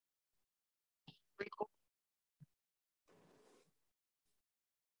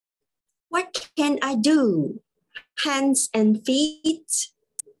What can I do? Hands and feet.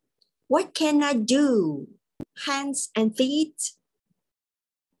 What can I do? Hands and feet.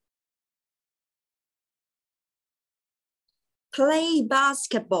 Play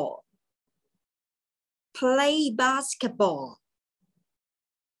basketball. Play basketball.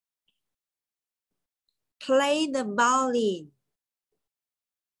 Play the violin.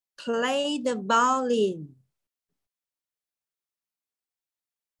 Play the violin.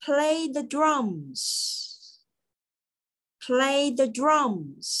 Play the drums. Play the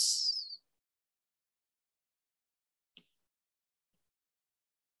drums.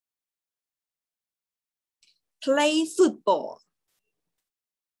 Play football.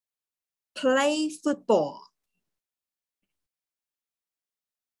 Play football.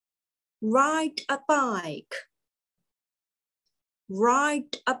 Ride a bike.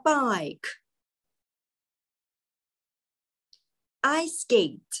 Ride a bike. Ice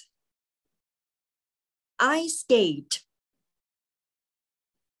skate. Ice skate.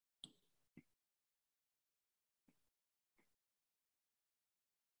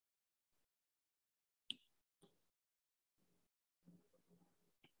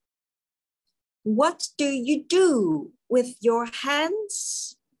 What do you do with your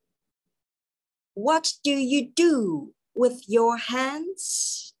hands? What do you do with your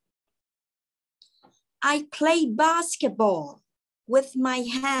hands? I play basketball with my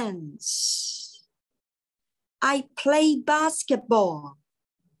hands. I play basketball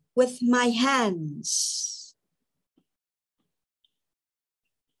with my hands.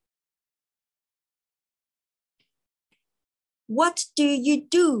 What do you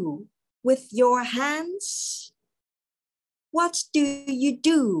do with your hands? What do you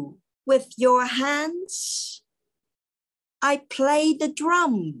do with your hands? I play the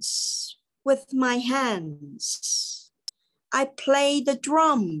drums with my hands. I play the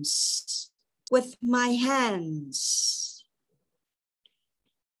drums with my hands.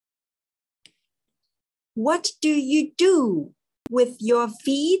 What do you do with your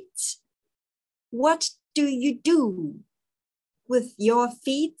feet? What do you do with your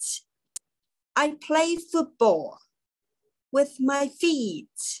feet? I play football with my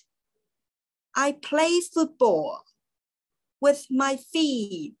feet. I play football with my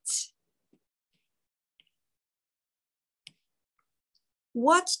feet.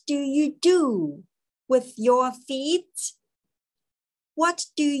 What do you do with your feet? What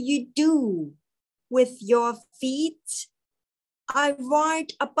do you do with your feet? I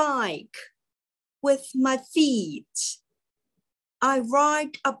ride a bike with my feet. I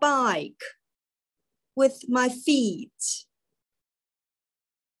ride a bike with my feet.